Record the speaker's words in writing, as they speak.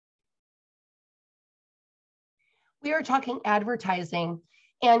We are talking advertising.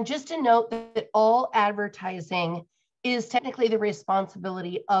 And just to note that all advertising is technically the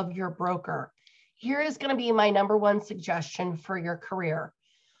responsibility of your broker. Here is going to be my number one suggestion for your career.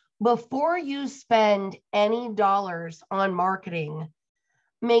 Before you spend any dollars on marketing,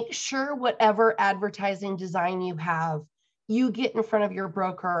 make sure whatever advertising design you have, you get in front of your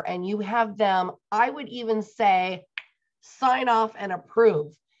broker and you have them, I would even say, sign off and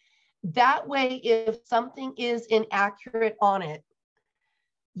approve. That way, if something is inaccurate on it,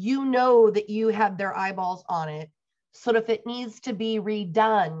 you know that you have their eyeballs on it. So if it needs to be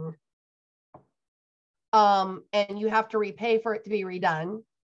redone, and you have to repay for it to be redone,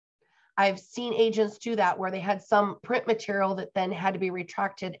 I've seen agents do that where they had some print material that then had to be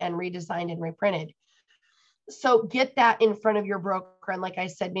retracted and redesigned and reprinted. So get that in front of your broker. And like I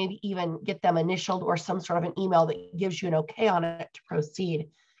said, maybe even get them initialed or some sort of an email that gives you an okay on it to proceed.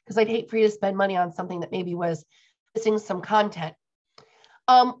 Because I'd hate for you to spend money on something that maybe was missing some content.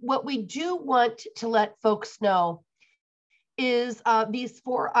 What we do want to let folks know is these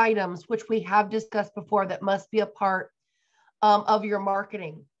 4 items, which we have discussed before, that must be a part of your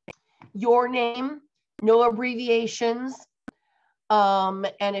marketing. Your name, no abbreviations.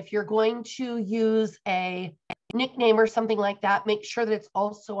 And if you're going to use a nickname or something like that, make sure that it's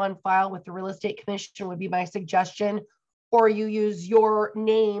also on file with the Real Estate Commission would be my suggestion, or you use your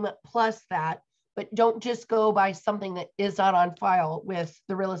name plus that, but don't just go by something that is not on file with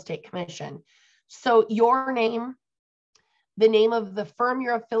the Real Estate Commission. So your name, the name of the firm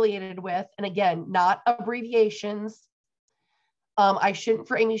you're affiliated with, and again, not abbreviations. I shouldn't,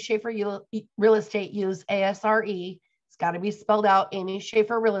 for Amy Schaefer Real Estate, use ASRE. It's got to be spelled out, Amy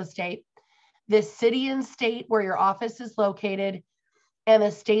Schaefer Real Estate. The city and state where your office is located, and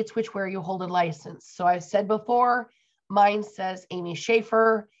the states where you hold a license. So I've said before, mine says Amy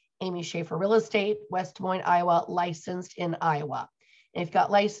Schaefer Real Estate, West Des Moines, Iowa, licensed in Iowa. And if you've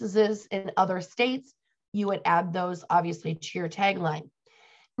got licenses in other states, you would add those obviously to your tagline.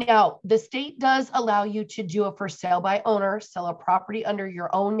 Now, the state does allow you to do a for sale by owner, sell a property under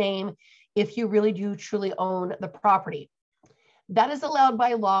your own name if you really do truly own the property. That is allowed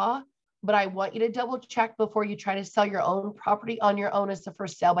by law, but I want you to double check before you try to sell your own property on your own as a for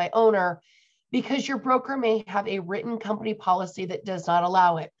sale by owner, because your broker may have a written company policy that does not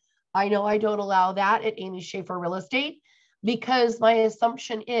allow it. I know I don't allow that at Amy Schaefer Real Estate, because my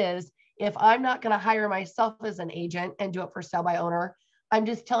assumption is if I'm not going to hire myself as an agent and do it for sale by owner, I'm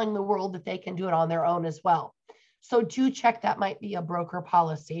just telling the world that they can do it on their own as well. So do check, that might be a broker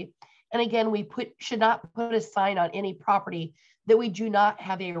policy. And again, we should not put a sign on any property that we do not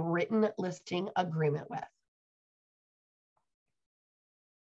have a written listing agreement with.